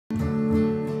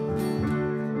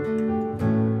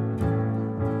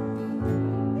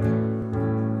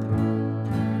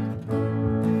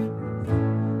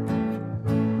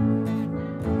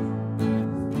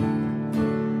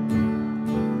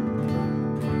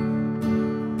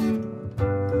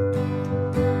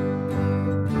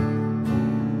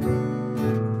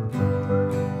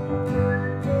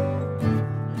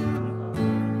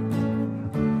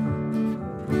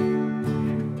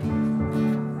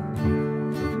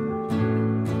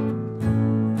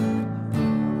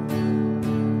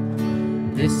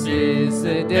This is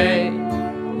the day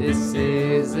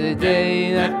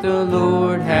that the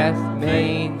Lord hath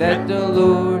made, that the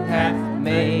Lord hath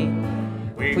made.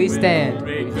 Please stand,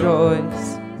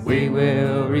 rejoice. We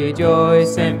will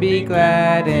rejoice and be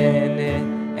glad in it,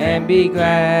 and be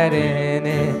glad in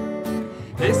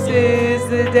it. This is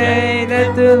the day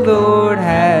that the Lord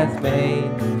hath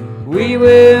made. We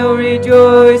will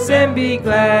rejoice and be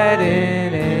glad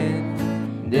in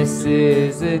it. This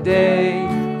is the day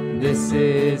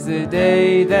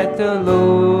that the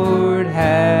Lord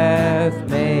hath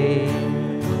made.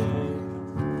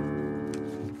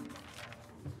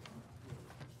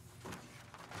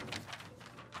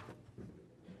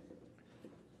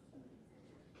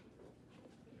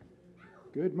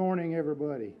 Good morning,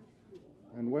 everybody,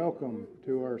 and welcome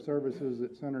to our services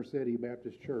at Center City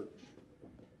Baptist Church.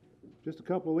 Just a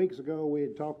couple of weeks ago, we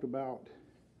had talked about,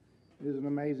 isn't it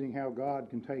amazing how God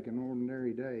can take an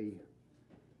ordinary day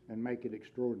and make it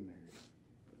extraordinary?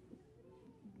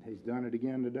 He's done it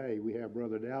again today. We have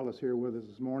Brother Dallas here with us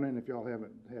this morning. If y'all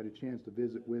haven't had a chance to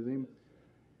visit with him,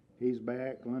 he's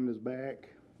back, Linda's back,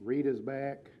 Rita's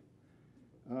back.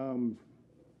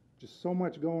 Just so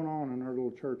much going on in our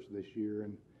little church this year,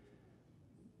 and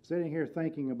sitting here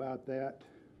thinking about that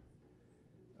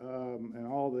and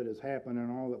all that has happened and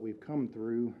all that we've come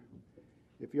through,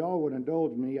 if y'all would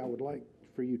indulge me, I would like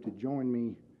for you to join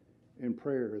me in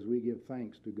prayer as we give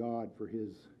thanks to God for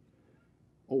His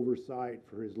oversight,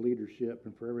 for His leadership,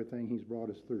 and for everything He's brought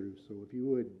us through. So if you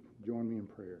would, join me in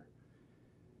prayer.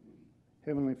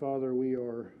 Heavenly Father, we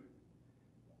are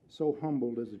so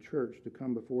humbled as a church to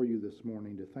come before you this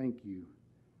morning to thank you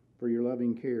for your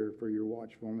loving care, for your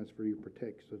watchfulness, for your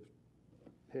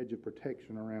hedge of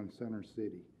protection around Center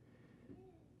City.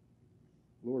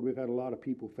 Lord, we've had a lot of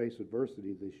people face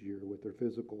adversity this year with their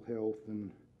physical health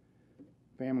and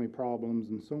family problems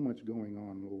and so much going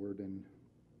on, Lord, and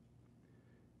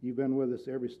you've been with us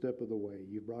every step of the way.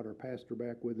 You've brought our pastor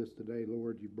back with us today,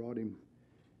 Lord. You brought him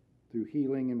through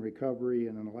healing and recovery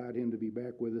and allowed him to be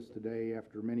back with us today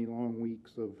after many long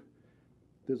weeks of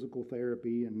physical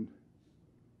therapy, and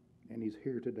he's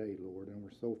here today, Lord, and we're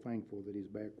so thankful that he's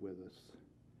back with us.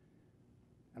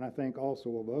 And I think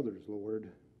also of others,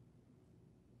 Lord,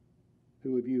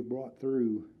 who you've brought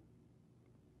through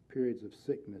periods of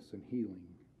sickness and healing.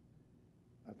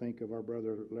 I think of our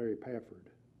brother Larry Pafford.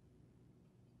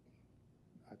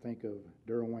 I think of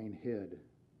Derwayne Head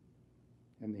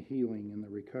and the healing and the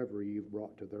recovery you've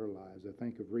brought to their lives. I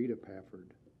think of Rita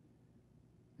Pafford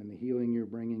and the healing you're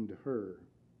bringing to her.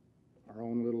 Our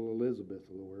own little Elizabeth,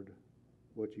 Lord,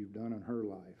 what you've done in her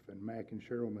life. And Mac and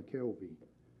Cheryl McKelvey,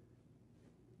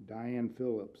 Diane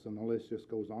Phillips, and the list just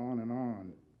goes on.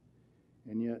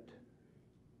 And yet,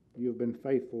 you have been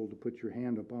faithful to put your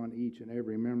hand upon each and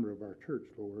every member of our church,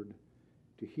 Lord,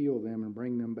 to heal them and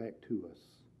bring them back to us.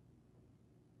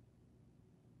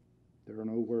 There are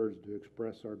no words to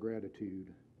express our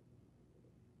gratitude,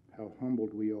 how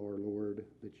humbled we are, Lord,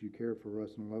 that you care for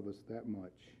us and love us that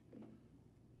much,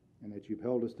 and that you've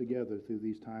held us together through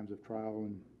these times of trial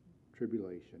and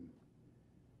tribulation.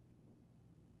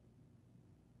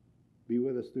 Be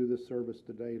with us through this service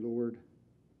today, Lord.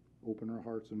 Open our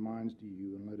hearts and minds to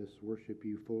you and let us worship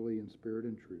you fully in spirit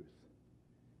and truth.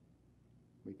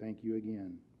 We thank you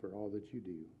again for all that you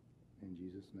do. In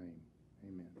Jesus' name,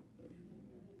 amen.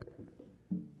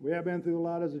 We have been through a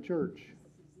lot as a church,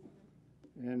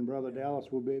 and Brother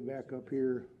Dallas will be back up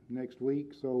here next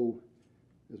week, so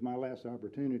as my last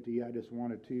opportunity, I just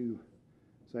wanted to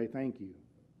say thank you,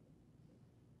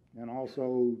 and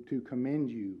also to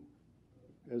commend you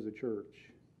as a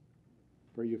church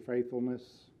for your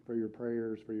faithfulness, for your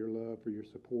prayers, for your love, for your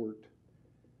support.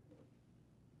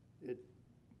 It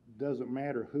doesn't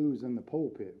matter who's in the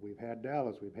pulpit. We've had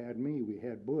Dallas, we've had me, we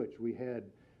had Butch, we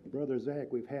had Brother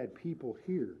Zach, we've had people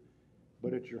here,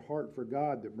 but it's your heart for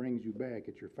God that brings you back.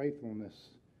 It's your faithfulness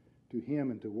to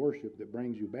Him and to worship that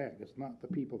brings you back. It's not the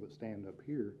people that stand up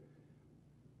here.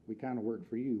 We kind of work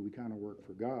for you. We kind of work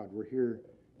for God. We're here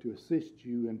to assist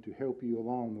you and to help you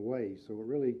along the way. So it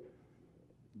really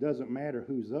doesn't matter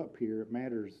who's up here. It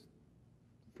matters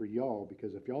for y'all,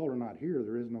 because if y'all are not here,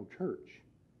 there is no church.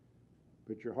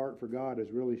 But your heart for God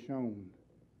has really shown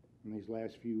in these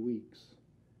last few weeks,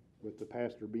 with the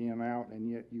pastor being out, and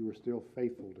yet you were still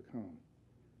faithful to come.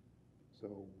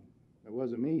 So it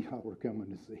wasn't me y'all were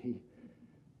coming to see.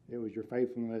 It was your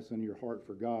faithfulness and your heart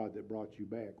for God that brought you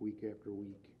back week after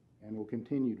week, and will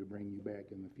continue to bring you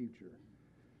back in the future.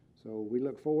 So we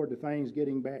look forward to things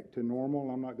getting back to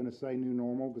normal. I'm not going to say new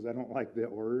normal because I don't like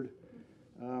that word.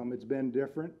 It's been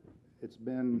different. It's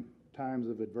been times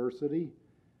of adversity,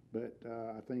 but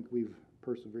I think we've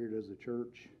persevered as a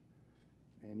church.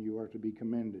 and you are to be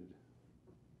commended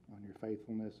on your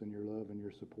faithfulness and your love and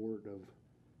your support of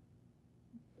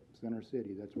Center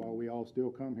City. That's why we all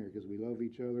still come here, because we love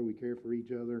each other, we care for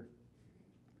each other,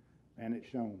 and it's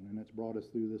shown, and it's brought us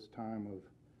through this time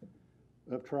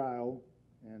of trial,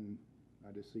 and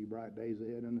I just see bright days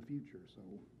ahead in the future. So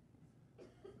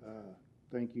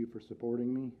thank you for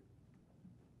supporting me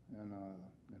and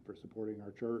for supporting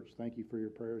our church. Thank you for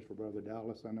your prayers for Brother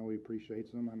Dallas. I know he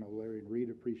appreciates them. I know Larry and Reed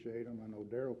appreciate them. I know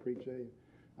Daryl appreciates them.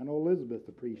 I know Elizabeth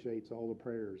appreciates all the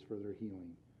prayers for their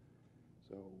healing.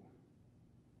 So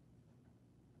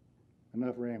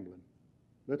enough rambling.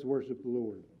 Let's worship the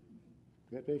Lord.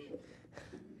 Got this?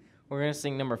 We're going to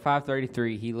sing number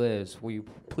 533, He Lives. Will you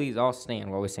please all stand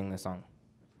while we sing this song?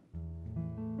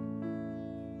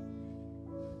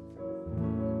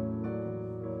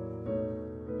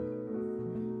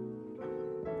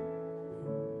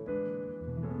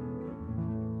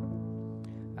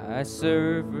 I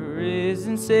serve a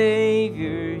risen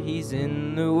Savior, He's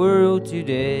in the world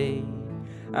today.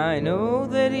 I know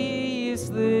that He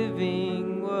is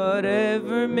living,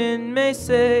 whatever men may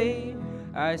say.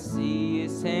 I see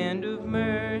His hand of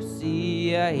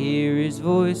mercy, I hear His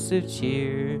voice of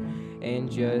cheer.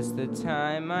 And just the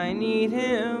time I need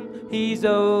Him, He's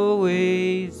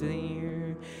always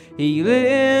near. He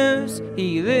lives,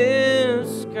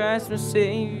 Christ my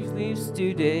Savior lives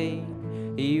today.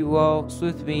 He walks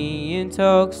with me and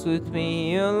talks with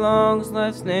me along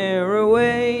life's narrow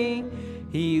way.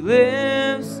 He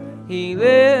lives,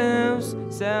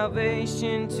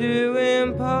 salvation to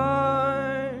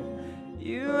impart.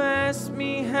 You ask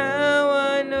me how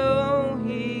I know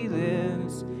He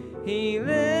lives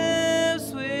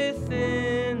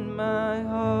within my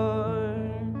heart.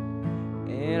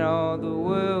 And all the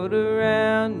world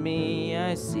around me,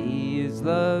 I see His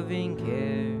loving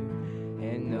care.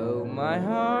 And though my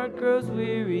heart grows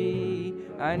weary,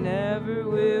 I never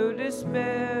will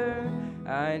despair.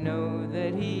 I know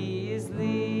that He is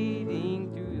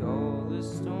leading through all the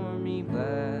stormy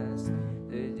blast.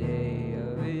 The day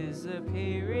of His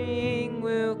appearing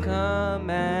will come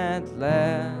at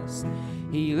last.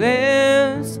 He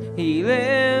lives,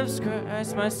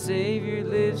 Christ my Savior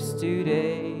lives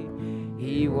today.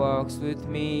 He walks with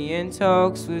me and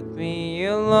talks with me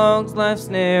along life's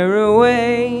narrow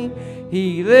way.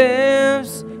 He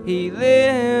lives,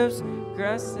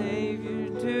 Christ Savior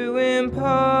to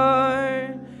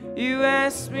impart. You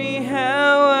ask me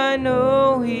how I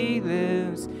know He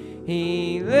lives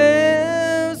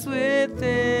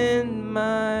within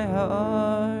my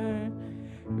heart.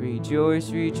 Rejoice,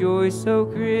 rejoice, O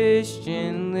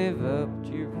Christian, live up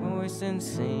to your voice and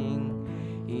sing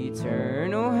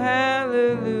eternal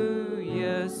hallelujahs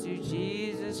to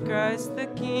Jesus Christ the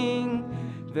King,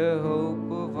 the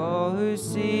hope of all who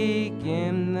seek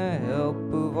Him, the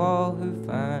help of all who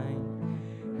find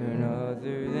none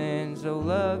other than so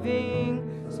loving,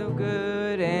 so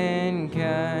good and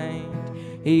kind.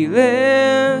 He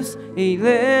lives,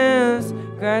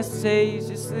 Christ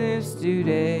Jesus lives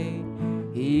today.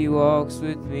 He walks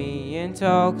with me and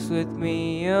talks with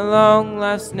me along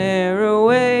life's narrow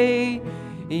way.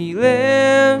 He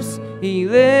lives,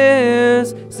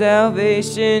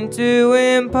 salvation to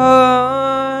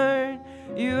impart.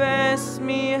 You ask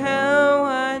me how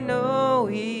I know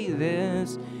He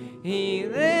lives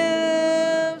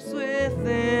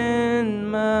within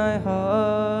my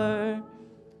heart.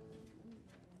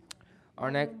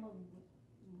 Our next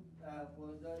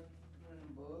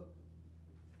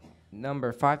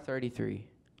number 533.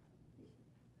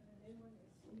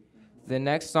 The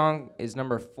next song is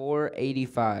number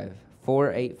 485.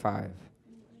 485.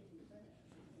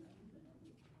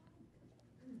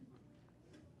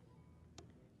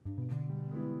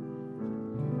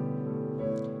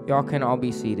 Y'all can all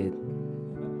be seated.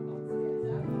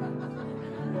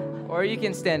 Or you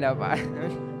can stand up.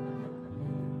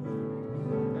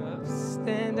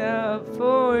 Stand up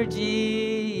for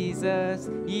Jesus,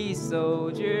 ye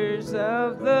soldiers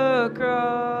of the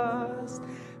cross.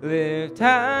 Lift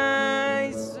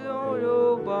high,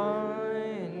 soil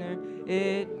banner,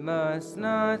 it must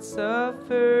not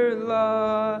suffer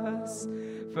loss.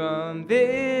 From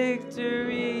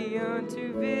victory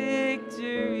unto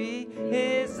victory,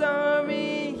 His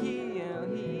army he'll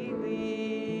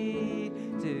lead,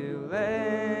 till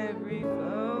every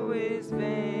foe is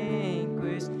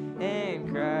vanquished, and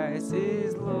Christ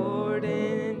is Lord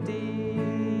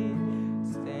indeed.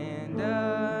 Stand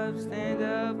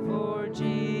up for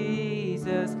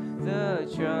Jesus, the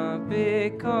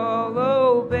trumpet call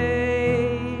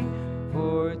obey,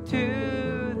 for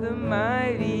to the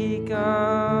mighty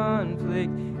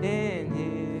conflict in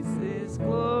His this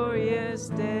glorious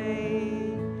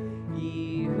day, ye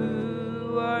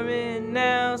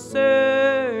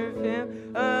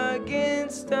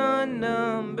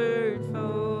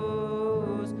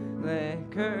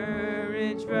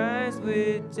which rise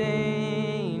with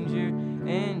danger,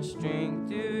 and strength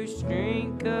to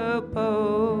strength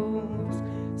oppose.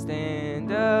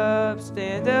 Stand up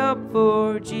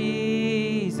for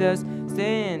Jesus.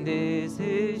 Stand is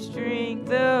his strength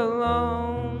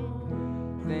alone.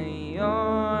 The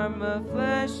arm of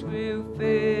flesh will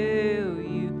fail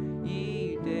you.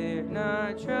 Ye dare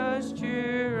not trust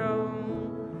your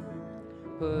own.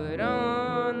 Put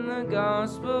on the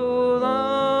gospel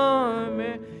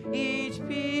armor, each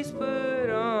piece put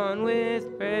on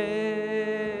with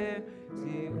prayer.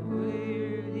 To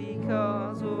clear the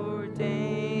cause or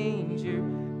danger,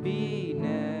 be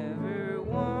never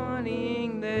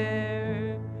wanting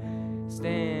there.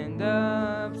 Stand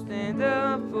up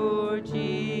for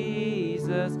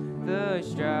Jesus. The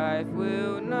strife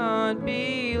will not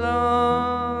be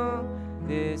long.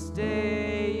 This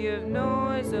day of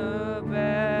noise of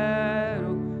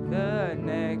battle, the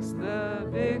next the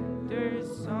victor's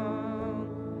song.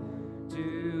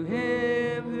 To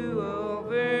him who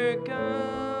overcometh,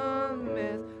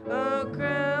 a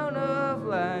crown of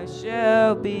life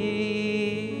shall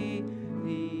be.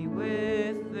 He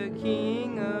with the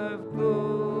King of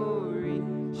glory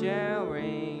shall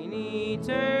reign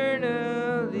eternally.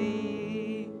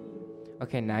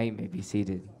 Okay, now you may be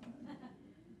seated.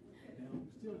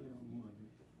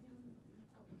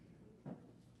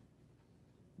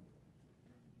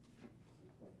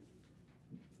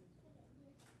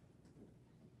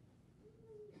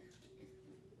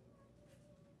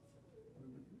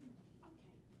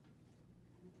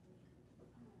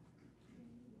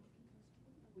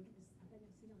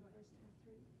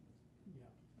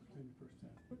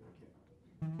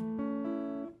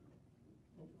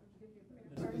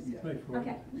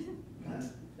 Okay.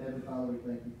 Heavenly Father, we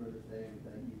thank you for this day. We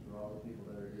thank you for all the people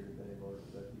that are here today, Lord.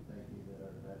 Especially thank you that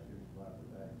our pastor is life are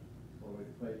back. Lord, we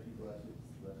pray that you bless us,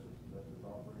 bless this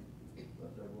offering,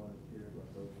 bless everyone who's here, bless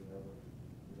those who have a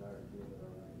desire to give it our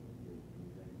right.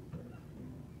 We thank you for it.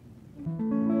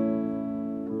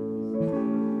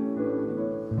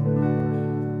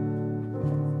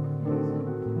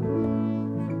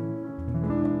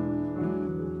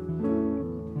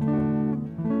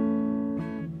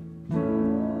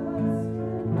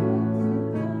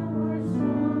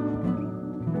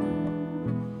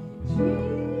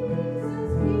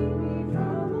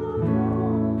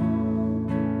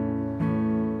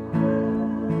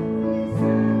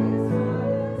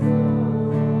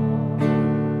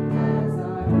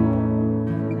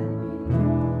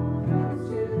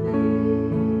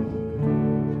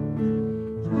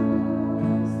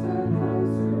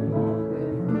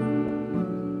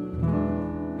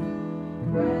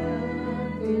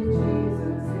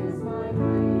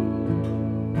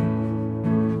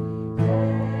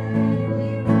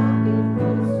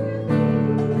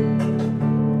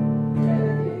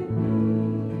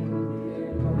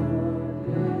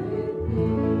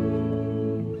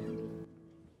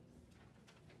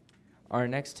 Our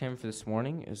next hymn for this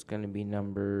morning is going to be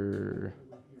number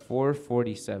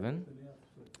 447,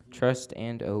 Trust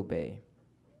and Obey.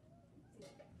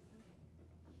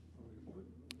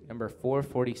 Number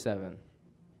 447.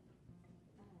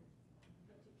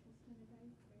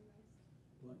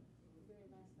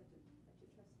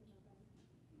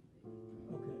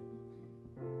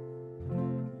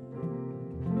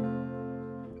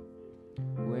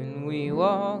 When we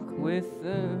walk with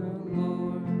the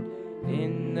Lord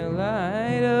in the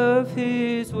light of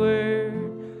his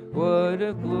word, what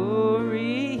a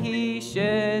glory he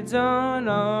sheds on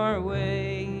our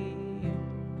way.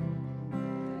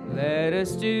 Let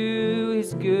us do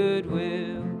his good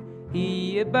will,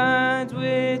 he abides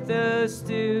with us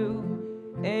still,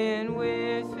 and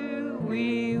with who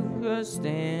we trust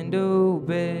and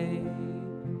obey.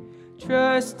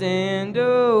 Trust and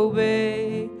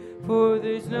obey, for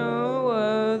there's no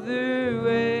other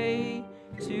way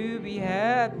to be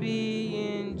happy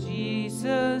in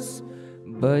Jesus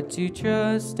but to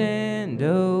trust and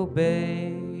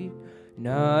obey.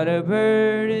 Not a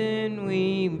burden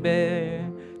we bear,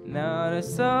 not a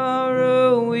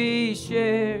sorrow we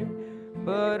share,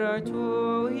 but our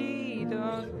toil he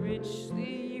doth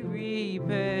richly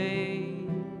repay.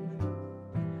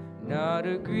 Not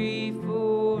a grief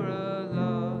or a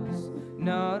loss,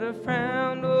 not a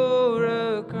frown or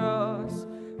a cross,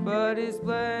 but is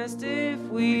blessed if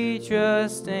we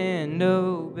trust and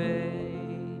obey.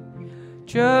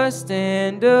 Trust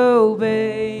and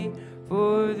obey,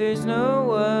 for there's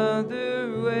no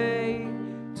other way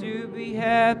to be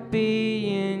happy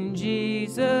in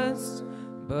Jesus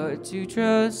but to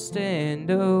trust and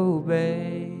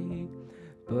obey.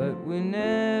 But we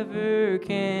never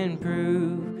can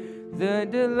prove the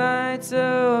delights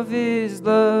of his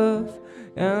love,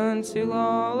 until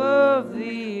all of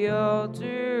the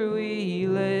altar we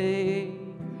lay.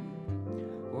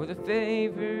 For the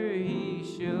favor he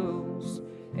shows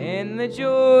and the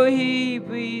joy he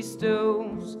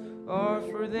bestows are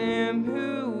for them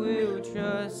who will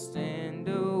trust and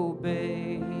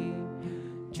obey.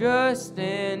 Trust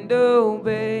and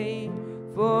obey,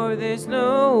 for there's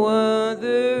no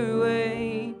other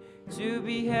way to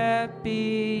be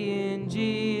happy in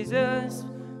Jesus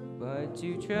but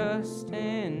to trust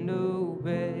and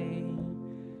obey.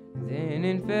 Then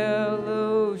in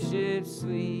fellowship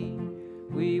sweet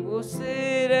we will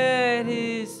sit at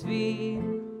his feet,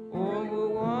 or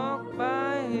we'll walk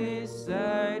by his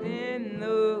side in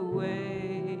the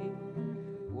way.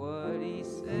 What he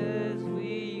says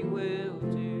we will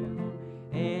do,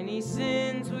 any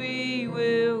sins we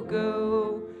will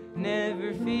go.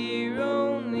 Never fear,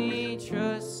 only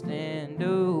trust and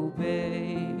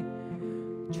obey.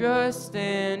 Trust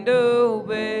and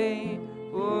obey,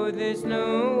 for there's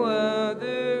no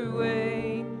other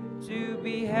way to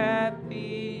be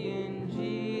happy in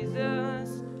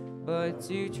Jesus but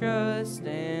to trust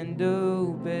and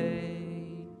obey.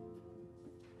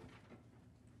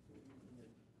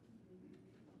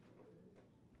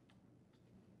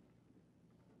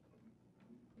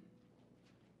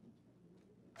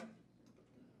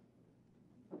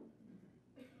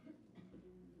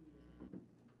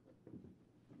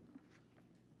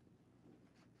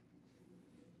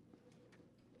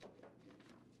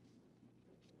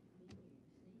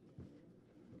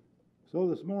 So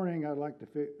this morning I'd like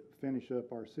to finish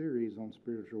up our series on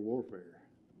spiritual warfare.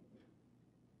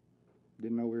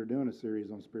 Didn't know we were doing a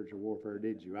series on spiritual warfare,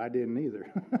 did you? I didn't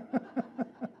either.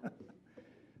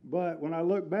 But when I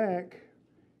look back,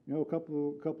 you know, a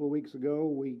couple of weeks ago,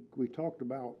 we talked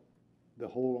about the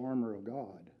whole armor of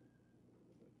God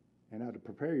and how to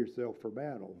prepare yourself for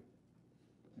battle.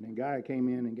 And then Guy came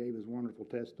in and gave his wonderful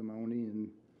testimony. And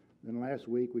then last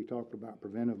week we talked about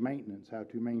preventive maintenance, how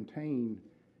to maintain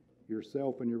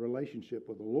yourself and your relationship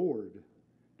with the Lord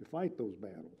to fight those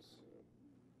battles.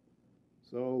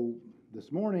 So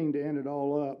this morning, to end it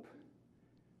all up,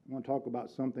 I want to talk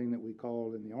about something that we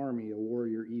call in the Army a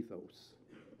warrior ethos.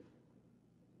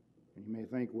 And you may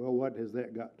think, well, what has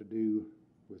that got to do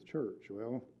with church?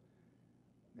 Well,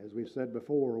 as we've said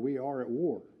before, we are at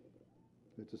war.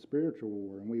 It's a spiritual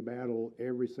war, and we battle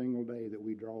every single day that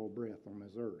we draw a breath on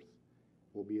this earth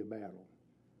will be a battle.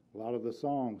 A lot of the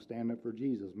songs, Stand Up for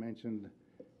Jesus, mentioned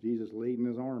Jesus leading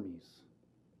his armies.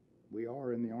 We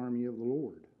are in the army of the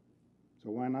Lord. So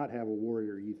why not have a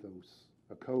warrior ethos,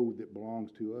 a code that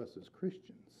belongs to us as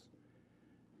Christians?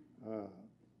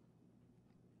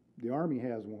 The Army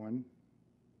has one,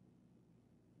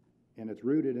 and it's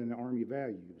rooted in the Army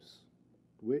values,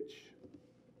 which,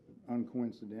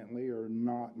 uncoincidentally, are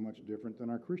not much different than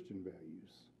our Christian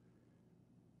values.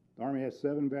 The Army has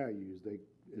 7 values.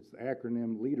 It's the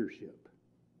acronym leadership,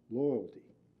 loyalty,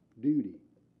 duty,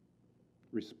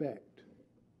 respect,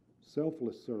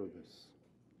 selfless service,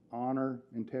 honor,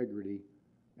 integrity,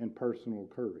 and personal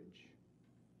courage.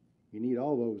 You need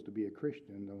all those to be a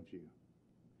Christian, don't you?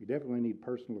 You definitely need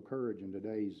personal courage in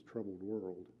today's troubled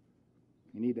world.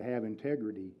 You need to have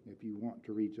integrity if you want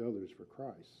to reach others for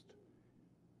Christ.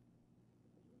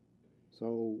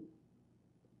 So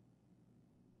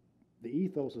the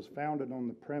ethos is founded on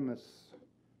the premise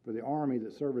for the Army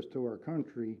that service to our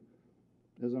country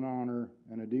is an honor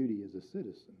and a duty as a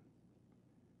citizen.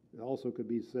 It also could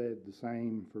be said the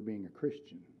same for being a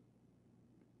Christian.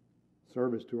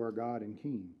 Service to our God and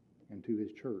King and to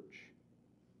his church.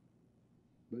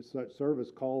 But such service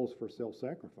calls for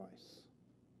self-sacrifice.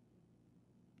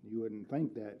 You wouldn't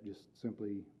think that just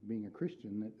simply being a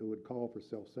Christian, that it would call for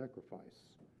self-sacrifice.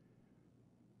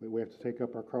 But we have to take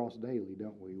up our cross daily,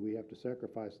 don't we? We have to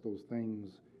sacrifice those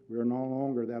things. We are no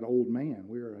longer that old man.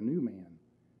 We are a new man.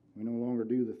 We no longer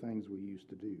do the things we used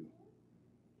to do.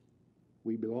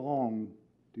 We belong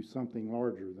to something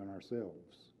larger than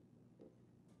ourselves.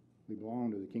 We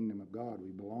belong to the kingdom of God.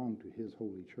 We belong to his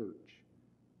holy church.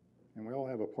 And we all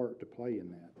have a part to play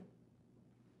in that.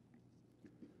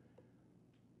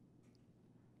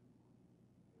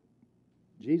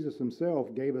 Jesus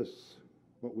himself gave us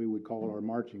what we would call our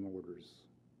marching orders.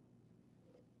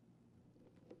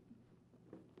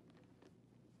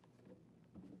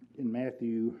 In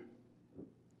Matthew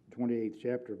 28th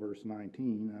chapter, verse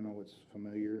 19, I know it's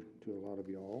familiar to a lot of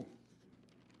y'all,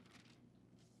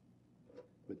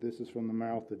 but this is from the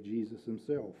mouth of Jesus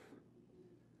himself.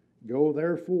 Go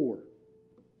therefore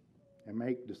and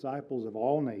make disciples of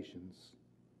all nations,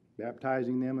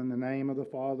 baptizing them in the name of the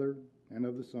Father and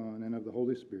of the Son and of the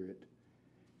Holy Spirit,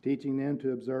 teaching them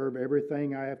to observe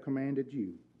everything I have commanded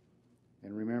you. And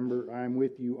I am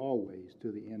with you always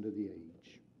to the end of the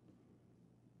age.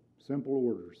 Simple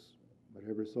orders, but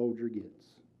every soldier gets,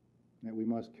 that we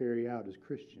must carry out as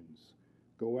Christians.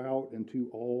 Go out into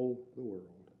all the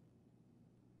world,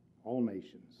 all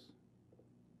nations,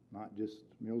 not just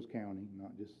Mills County,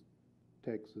 not just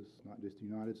Texas, not just the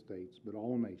United States, but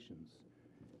all nations.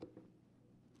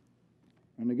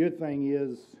 And the good thing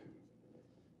is,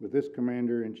 with this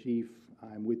Commander-in-Chief,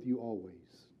 I am with you always,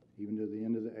 even to the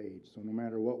end of the age. So no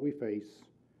matter what we face,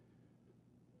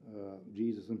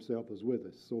 Jesus himself is with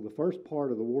us. So the first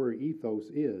part of the warrior ethos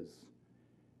is,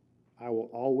 I will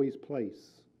always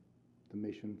place the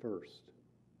mission first.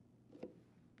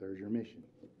 There's your mission.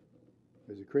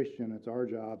 As a Christian, it's our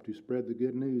job to spread the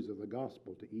good news of the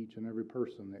gospel to each and every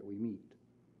person that we meet.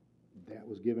 That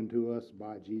was given to us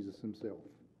by Jesus himself.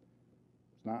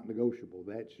 It's not negotiable.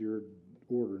 That's your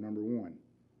order, number one.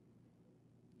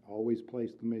 Always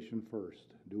place the mission first.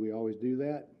 Do we always do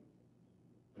that?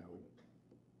 No.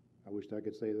 I wished I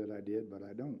could say that I did, but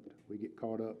I don't. We get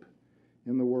caught up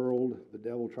in the world. The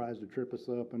devil tries to trip us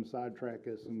up and sidetrack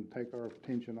us and take our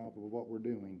attention off of what we're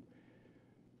doing.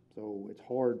 So it's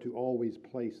hard to always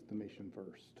place the mission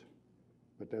first,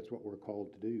 but that's what we're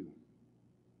called to do.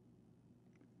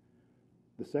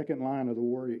 The second line of the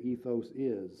warrior ethos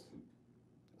is,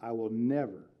 I will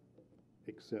never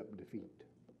accept defeat.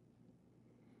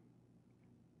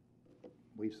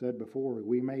 We've said before,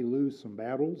 we may lose some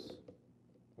battles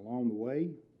along the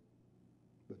way,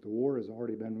 but the war has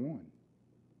already been won.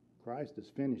 Christ has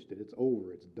finished it. It's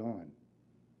over. It's done.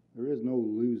 There is no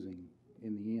losing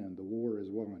in the end. The war is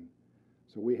won.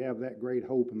 So we have that great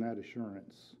hope and that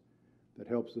assurance that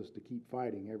helps us to keep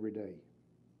fighting every day.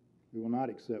 We will not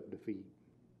accept defeat.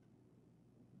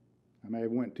 I may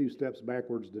have went 2 steps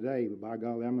backwards today, but by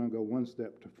golly, I'm going to go 1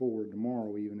 step forward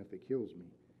tomorrow, even if it kills me.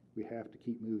 We have to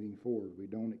keep moving forward. We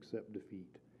don't accept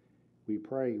defeat. We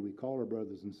pray. We call our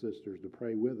brothers and sisters to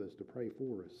pray with us, to pray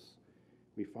for us.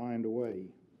 We find a way.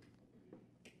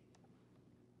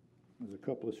 There's a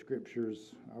couple of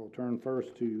scriptures. I will turn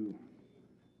first to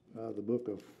the book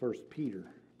of 1 Peter.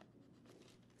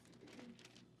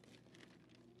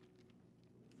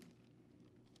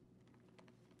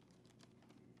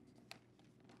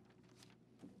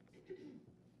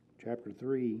 Chapter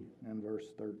 3 and verse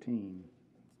 13.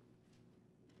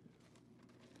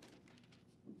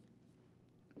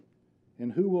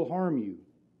 And who will harm you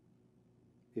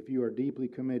if you are deeply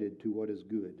committed to what is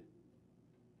good?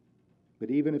 But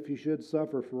even if you should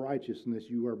suffer for righteousness,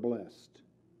 you are blessed.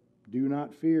 Do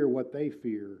not fear what they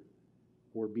fear,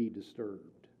 or be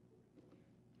disturbed.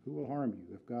 Who will harm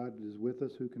you? If God is with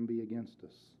us, who can be against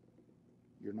us?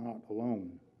 You're not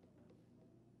alone.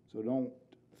 So don't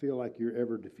feel like you're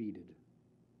ever defeated.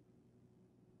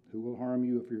 Who will harm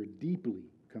you if you're deeply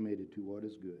committed to what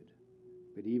is good?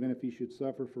 But even if you should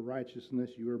suffer for righteousness,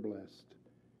 you are blessed.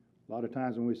 A lot of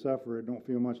times when we suffer, it don't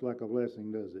feel much like a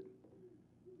blessing, does it?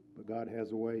 But God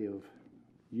has a way of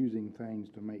using things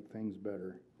to make things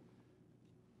better.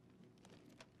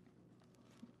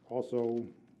 Also,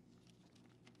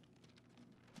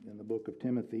 in the book of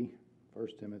Timothy, 1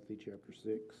 Timothy chapter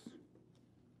 6.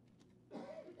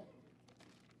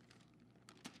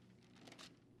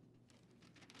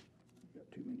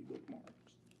 Got too many bookmarks.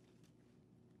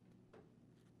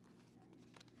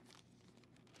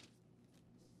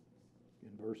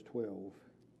 In verse 12.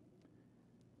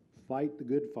 Fight the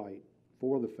good fight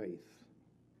for the faith.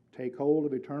 Take hold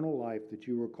of eternal life that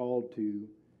you were called to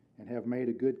and have made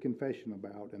a good confession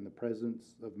about in the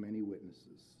presence of many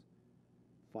witnesses.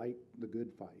 Fight the good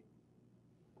fight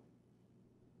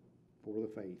for the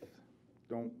faith.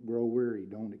 Don't grow weary.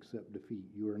 Don't accept defeat.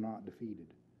 You are not defeated.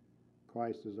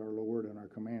 Christ is our Lord and our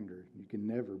commander. You can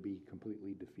never be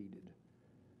completely defeated.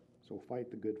 So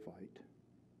fight the good fight.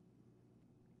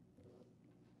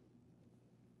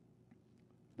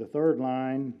 The third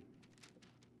line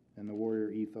in the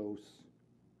warrior ethos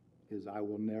is, I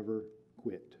will never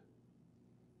quit.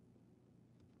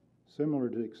 Similar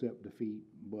to accept defeat,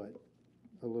 but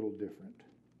a little different.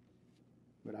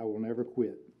 But I will never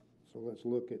quit. So let's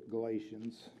look at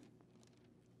Galatians,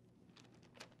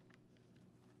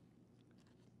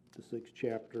 the 6th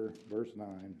chapter, verse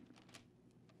 9.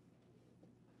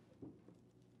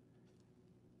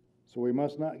 So we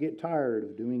must not get tired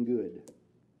of doing good,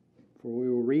 for we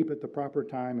will reap at the proper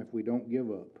time if we don't give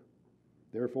up.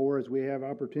 Therefore, as we have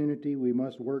opportunity, we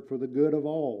must work for the good of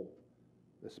all,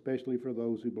 especially for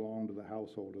those who belong to the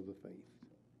household of the faith.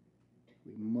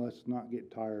 We must not get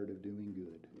tired of doing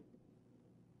good.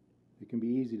 It can be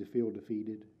easy to feel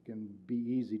defeated. It can be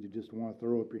easy to just want to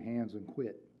throw up your hands and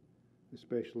quit,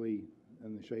 especially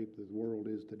in the shape that the world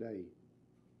is today.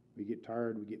 We get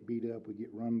tired, we get beat up, we get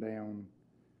run down.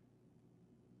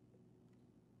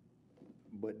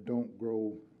 But don't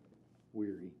grow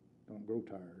weary. Don't grow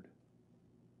tired.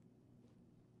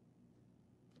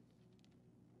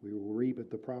 We will reap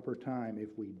at the proper time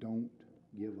if we don't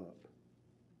give up.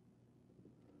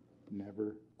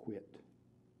 Never quit.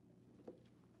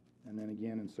 And then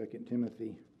again in 2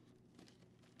 Timothy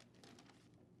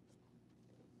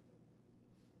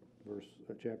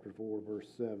chapter 4, verse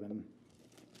 7.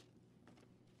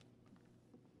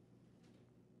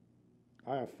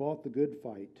 I have fought the good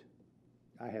fight.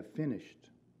 I have finished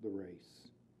the race.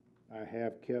 I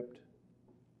have kept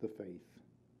the faith.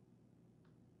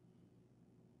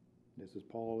 This is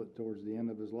Paul towards the end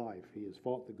of his life. He has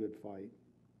fought the good fight.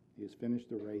 He has finished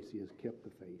the race. He has kept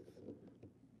the faith.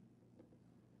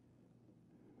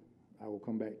 I will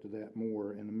come back to that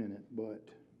more in a minute, but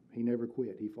he never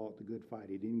quit. He fought the good fight.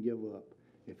 He didn't give up.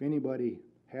 If anybody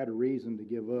had a reason to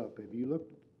give up, have you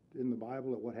looked in the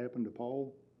Bible at what happened to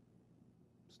Paul?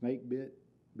 Snake bit,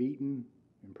 beaten,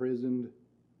 imprisoned,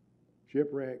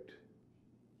 shipwrecked,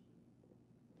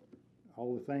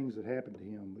 all the things that happened to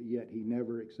him, but yet he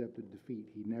never accepted defeat.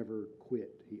 He never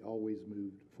quit. He always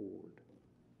moved forward.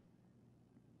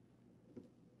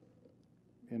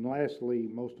 And lastly,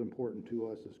 most important to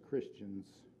us as Christians,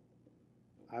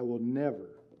 I will never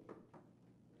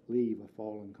leave a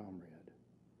fallen comrade.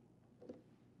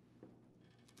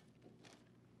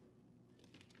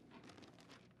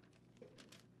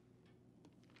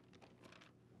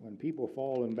 When people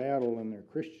fall in battle in their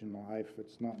Christian life,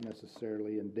 it's not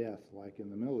necessarily in death like in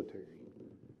the military,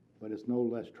 but it's no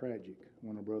less tragic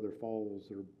when a brother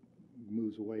falls or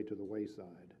moves away to the wayside.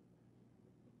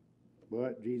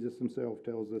 But Jesus himself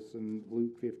tells us in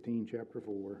Luke 15, chapter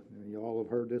 4, and you all have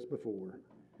heard this before,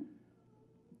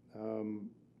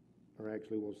 or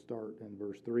actually we'll start in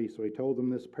verse 3. So he told them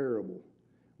this parable.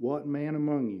 What man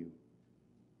among you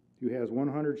who has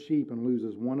 100 sheep and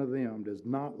loses one of them does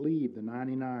not leave the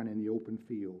 99 in the open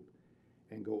field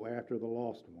and go after the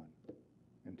lost one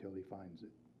until he finds it?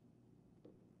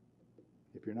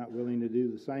 If you're not willing to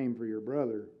do the same for your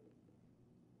brother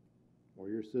or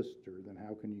your sister, then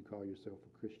how can you call yourself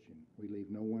a Christian? We leave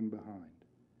no one behind.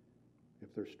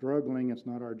 If they're struggling, it's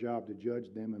not our job to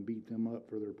judge them and beat them up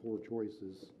for their poor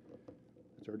choices.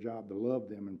 It's our job to love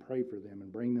them and pray for them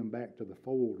and bring them back to the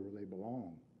fold where they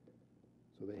belong,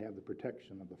 so they have the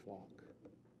protection of the flock.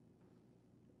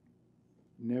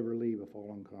 Never leave a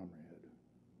fallen comrade.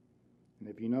 And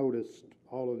if you noticed,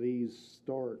 all of these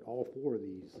start, all four of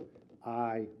these,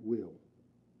 I will.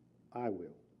 I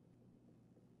will.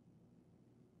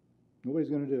 Nobody's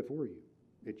going to do it for you.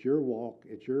 It's your walk.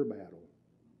 It's your battle.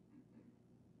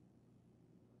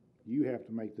 You have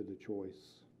to make the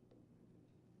choice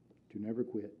to never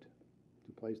quit,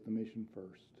 to place the mission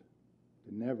first,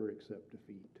 to never accept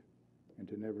defeat, and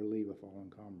to never leave a fallen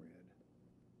comrade.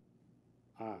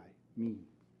 Me,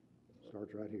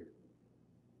 starts right here.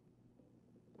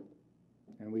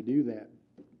 And we do that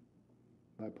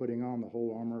by putting on the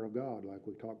whole armor of God. Like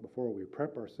we talked before, we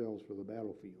prep ourselves for the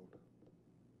battlefield.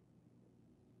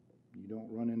 You don't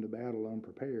run into battle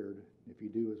unprepared. If you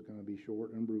do, it's going to be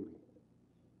short and brutal.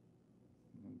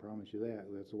 I promise you that.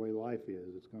 That's the way life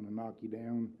is. It's going to knock you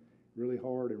down really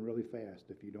hard and really fast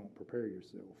if you don't prepare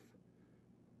yourself.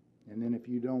 And then if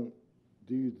you don't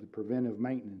do the preventive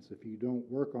maintenance, if you don't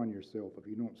work on yourself, if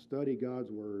you don't study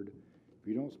God's Word, if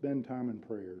you don't spend time in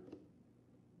prayer,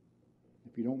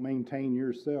 if you don't maintain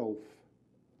yourself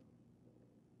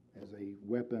as a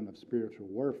weapon of spiritual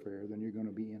warfare, then you're going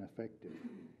to be ineffective.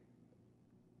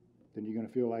 Then you're going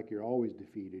to feel like you're always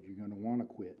defeated. You're going to want to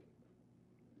quit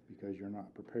because you're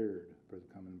not prepared for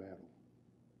the coming battle.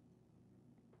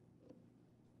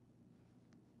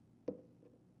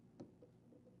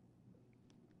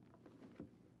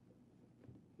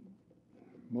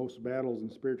 Most battles in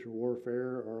spiritual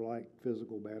warfare are like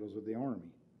physical battles of the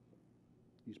army.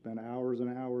 You spend hours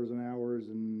and hours and hours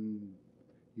and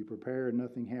you prepare and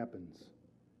nothing happens.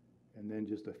 And then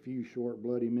just a few short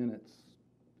bloody minutes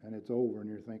and it's over and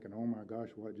you're thinking, oh my gosh,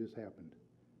 what just happened?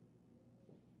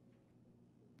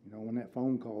 You know, when that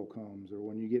phone call comes or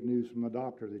when you get news from the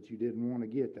doctor that you didn't want to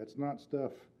get, that's not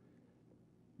stuff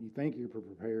you think you're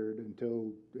prepared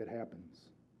until it happens.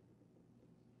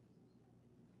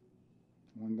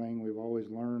 One thing we've always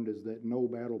learned is that no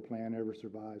battle plan ever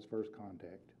survives first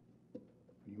contact.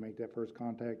 When you make that first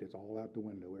contact, it's all out the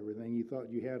window. Everything you thought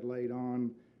you had laid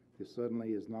on just suddenly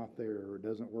is not there, or it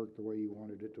doesn't work the way you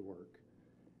wanted it to work.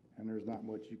 And there's not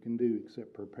much you can do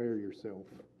except prepare yourself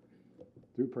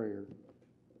through prayer,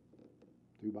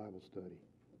 through Bible study.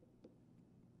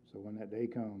 So when that day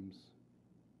comes,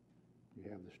 you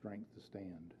have the strength to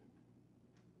stand.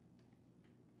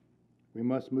 We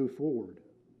must move forward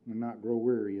and not grow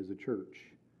weary as a church.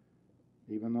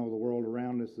 Even though the world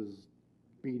around us is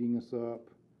beating us up,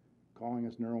 calling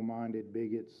us narrow-minded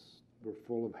bigots, we're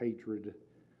full of hatred.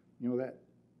 You know,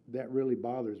 that really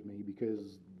bothers me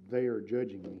because they are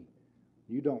judging me.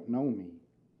 You don't know me,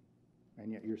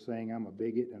 and yet you're saying I'm a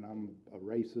bigot and I'm a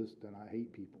racist and I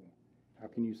hate people. How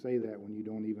can you say that when you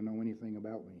don't even know anything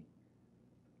about me?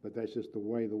 But that's just the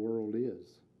way the world is.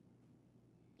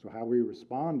 So how we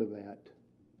respond to that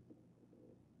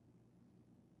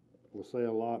will say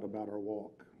a lot about our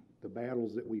walk. The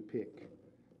battles that we pick.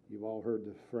 You've all heard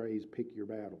the phrase, pick your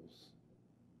battles.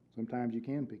 Sometimes you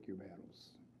can pick your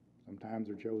battles. Sometimes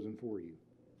they're chosen for you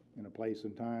in a place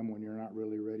and time when you're not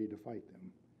really ready to fight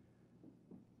them.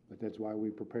 But that's why we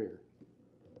prepare.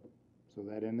 So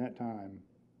that in that time,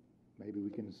 maybe we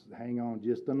can hang on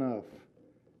just enough,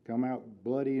 come out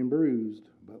bloody and bruised,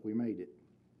 but we made it.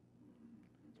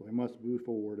 So we must move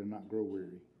forward and not grow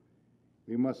weary.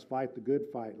 We must fight the good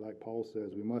fight, like Paul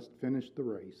says. We must finish the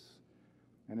race.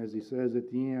 And as he says at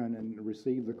the end, and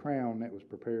receive the crown that was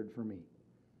prepared for me.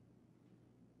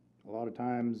 A lot of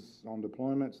times on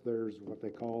deployments, there's what they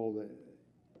call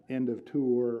the end of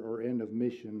tour or end of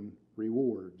mission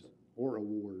rewards or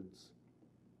awards.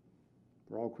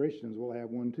 For all Christians, we'll have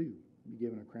one too. Be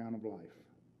given a crown of life.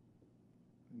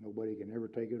 Nobody can ever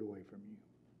take it away from you.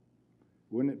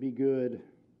 Wouldn't it be good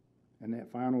in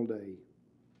that final day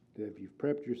that if you've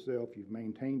prepped yourself, you've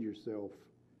maintained yourself,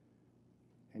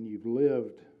 and you've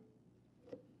lived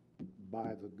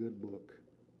by the good book,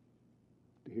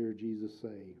 to hear Jesus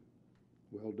say,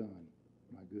 "Well done,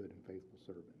 my good and faithful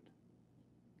servant."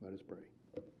 Let us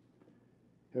pray.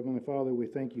 Heavenly Father, we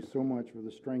thank you so much for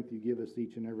the strength you give us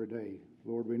each and every day.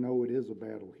 Lord, we know it is a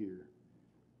battle here,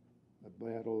 a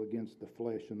battle against the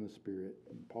flesh and the spirit.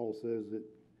 And Paul says that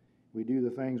we do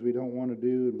the things we don't want to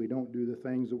do, and we don't do the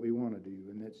things that we want to do,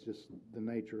 and that's just the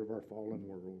nature of our fallen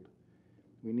world.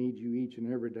 We need you each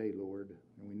and every day, Lord,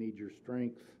 and we need your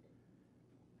strength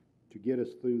to get us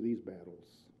through these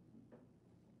battles.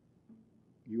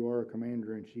 You are a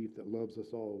commander-in-chief that loves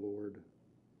us all, Lord,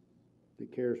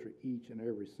 that cares for each and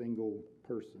every single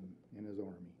person in his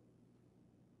army.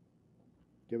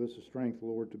 Give us the strength,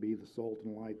 Lord, to be the salt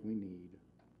and light we need,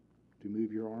 to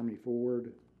move your army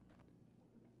forward,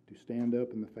 to stand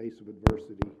up in the face of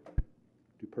adversity,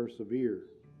 to persevere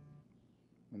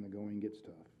when the going gets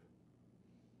tough.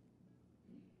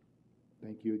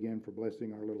 Thank you again for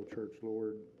blessing our little church,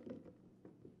 Lord.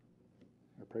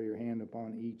 I pray your hand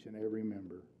upon each and every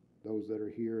member, those that are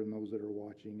here and those that are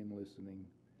watching and listening.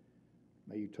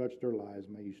 May you touch their lives,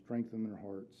 may you strengthen their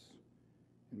hearts,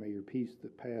 and may your peace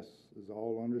that passes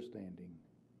all understanding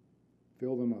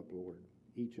fill them up, Lord,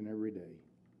 each and every day.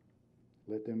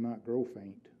 Let them not grow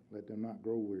faint, let them not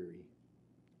grow weary.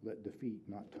 Let defeat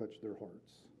not touch their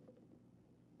hearts.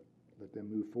 Let them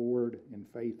move forward in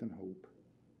faith and hope,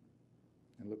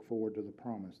 and look forward to the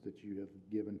promise that you have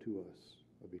given to us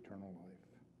of eternal life.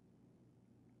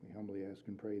 We humbly ask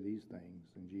and pray these things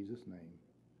in Jesus' name.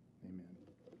 Amen.